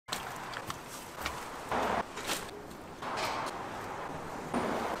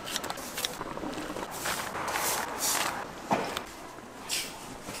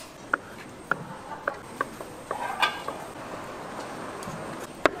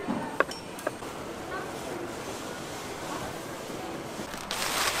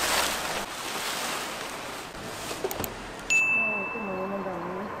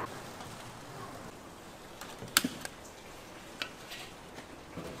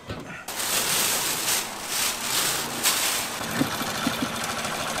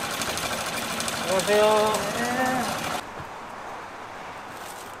안녕하세요. 네.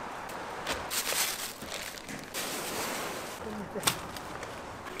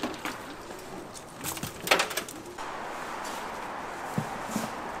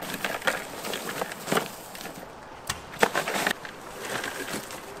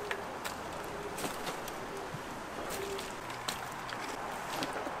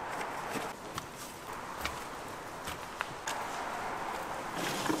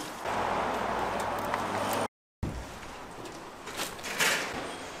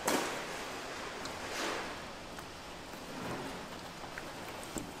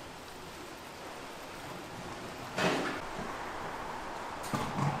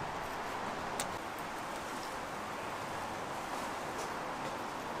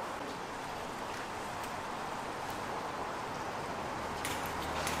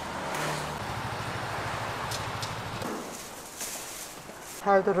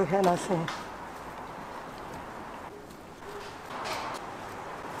 살도록 해놨어요.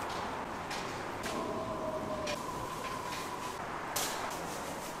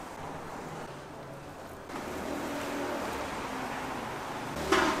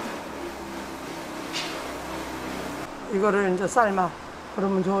 이거를 이제 삶아.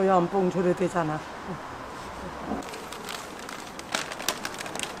 그러면 저 연봉 조리되잖아.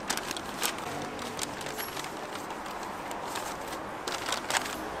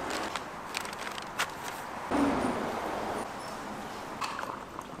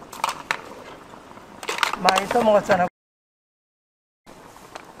 많이 떠먹었잖아.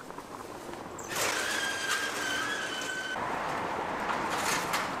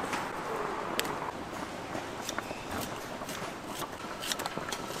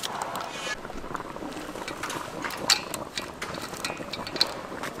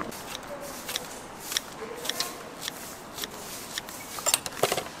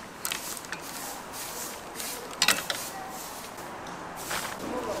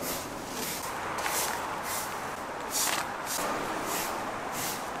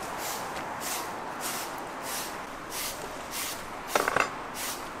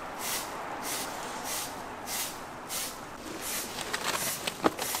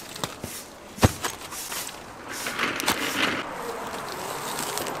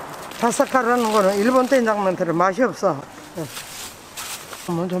 바삭하라는 거는 일본 된장만들은 맛이 없어.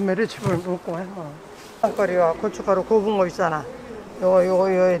 먼저 메리칩을 먹고 해. 땅거리와 고춧가루 고분 거 있잖아. 요거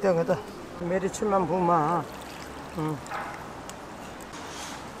해야 되거든. 메리칩만 부으면.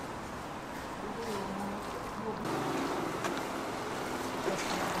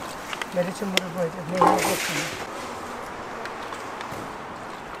 메리칩 물을 부어야 돼. 내가 먹었어.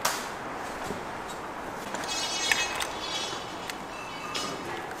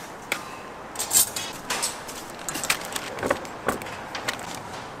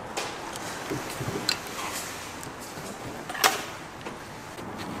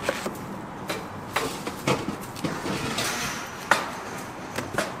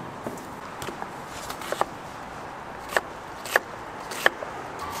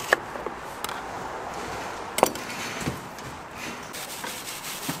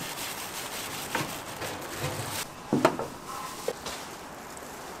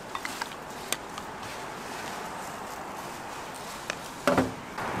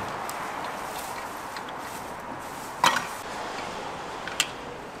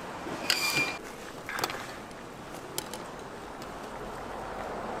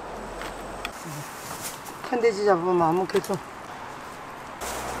 캔디지 잡으면 안 먹겠어.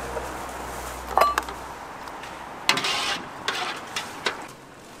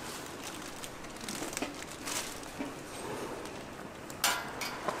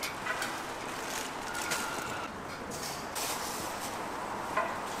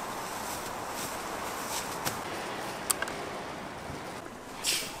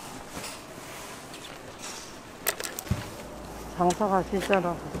 장사가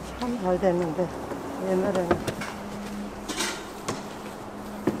진짜로 참 잘 됐는데 옛날에는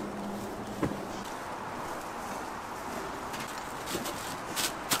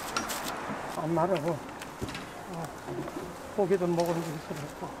안 마르고 고기도 먹으면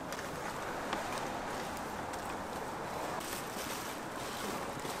좋고.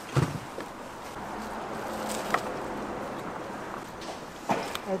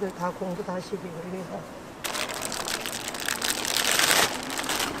 애들 다 공부 다 시키고 이래서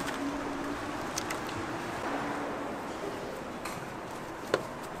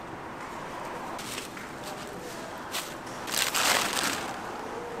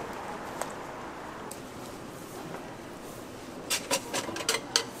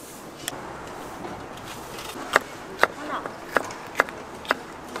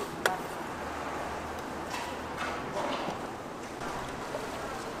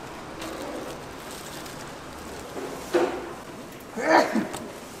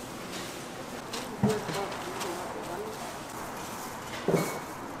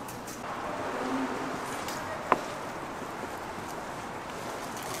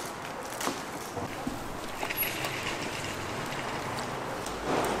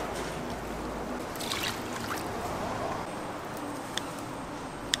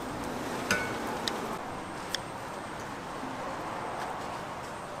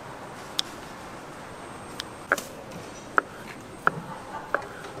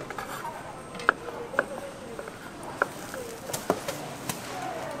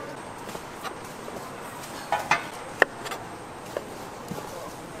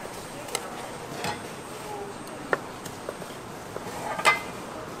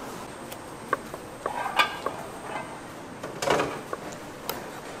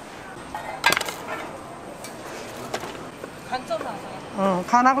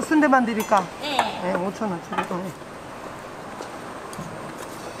간하고 순대만 드릴까? 네. 네, 5,000원짜리.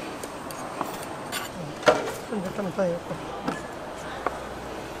 순대 좀 더 있고.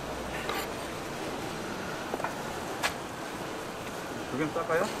 두 개는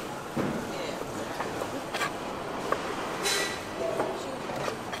쌀까요?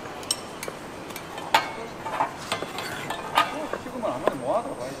 식으면 안 하면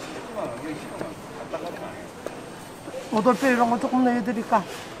뭐하더라 봐야지. 식으면 안 돼. 식으면 딱딱하지 않아요. 오돌뼈 이런 거 조금 넣어드릴까?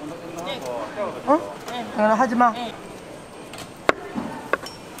 오늘 끝나고 헤어져. 어? 네. 하지 마. 네.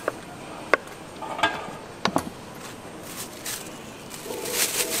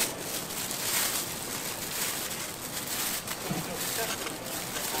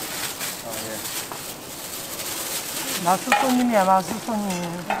 마술 손님이야, 마술 손님.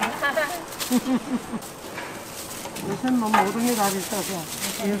 요새는 뭐 모든 게 다 비싸서.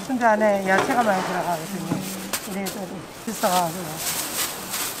 이 순대 안에 야채가 많이 들어가거든요. 우리 애들이 비싸가지고.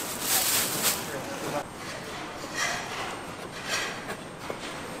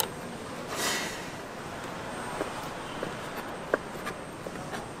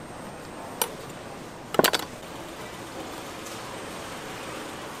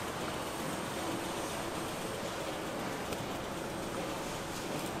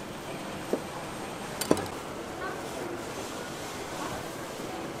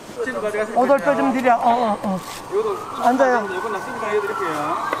 오돌뼈 좀 드려. 이것도 앉아요. 이건 나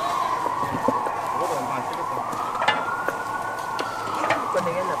해드릴게요. 이것도 안 쓰겠다. 이거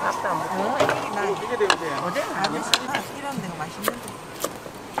되겠네. 밥도 안 먹고. 이게 되는데. 어제 아저씨 이런 데가 맛있는데.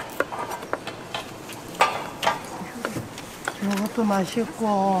 이것도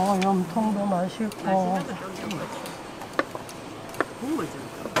맛있고, 염통도 맛있고. 국물 좀.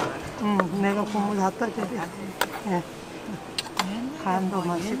 응, 내가 국물 다 떠드려. 예. 간도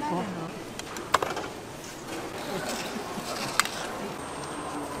맛있고.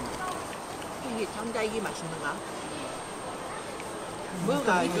 이게 정작 이게 맛있는가?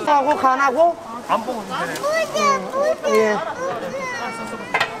 뭐가 이거? 하고 간하고? 안 보고 주세요. 예.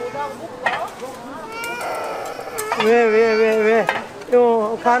 왜?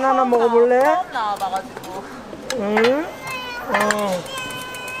 요, 간 하나 먹어볼래? 처음 나와봐가지고. 응?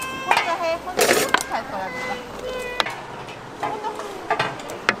 혼자 해. 혼자 할 거야, 내가.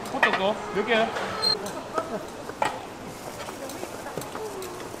 호떡도 몇 개?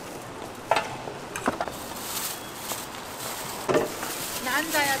 나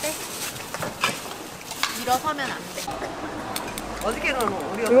앉아야 돼. 일어서면 안 돼. 어저께는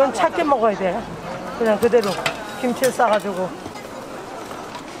우리 이건 작게 먹어야 돼. 그냥 그대로. 김치 싸가지고.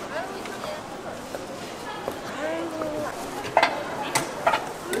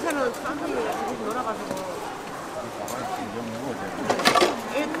 요새는 쌍둥이가 계속 놀아가지고.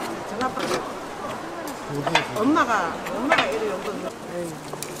 엄마가 애를 연구해.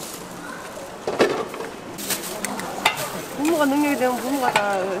 부모가 능력이 되면 부모가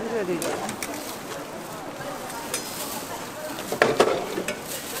다 해줘야 되지.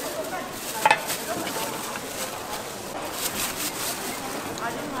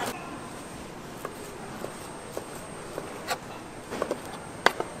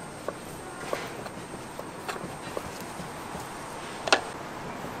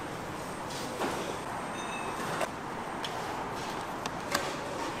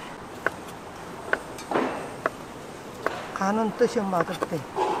 간은 뜻이 맛없대.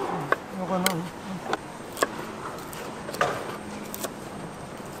 요거는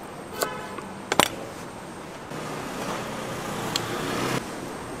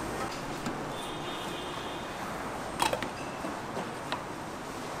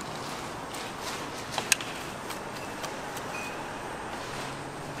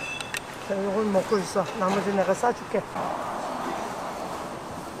자, 요걸 먹고 있어. 나머지 내가 싸줄게.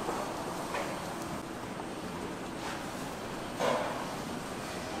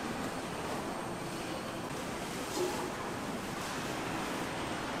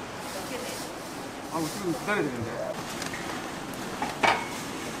 지금 기다려야 되는데.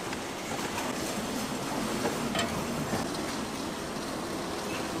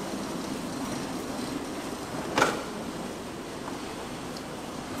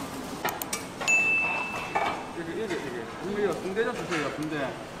 이게. 국물이요. 순대 좀 주세요.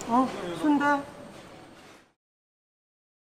 순대. 순대?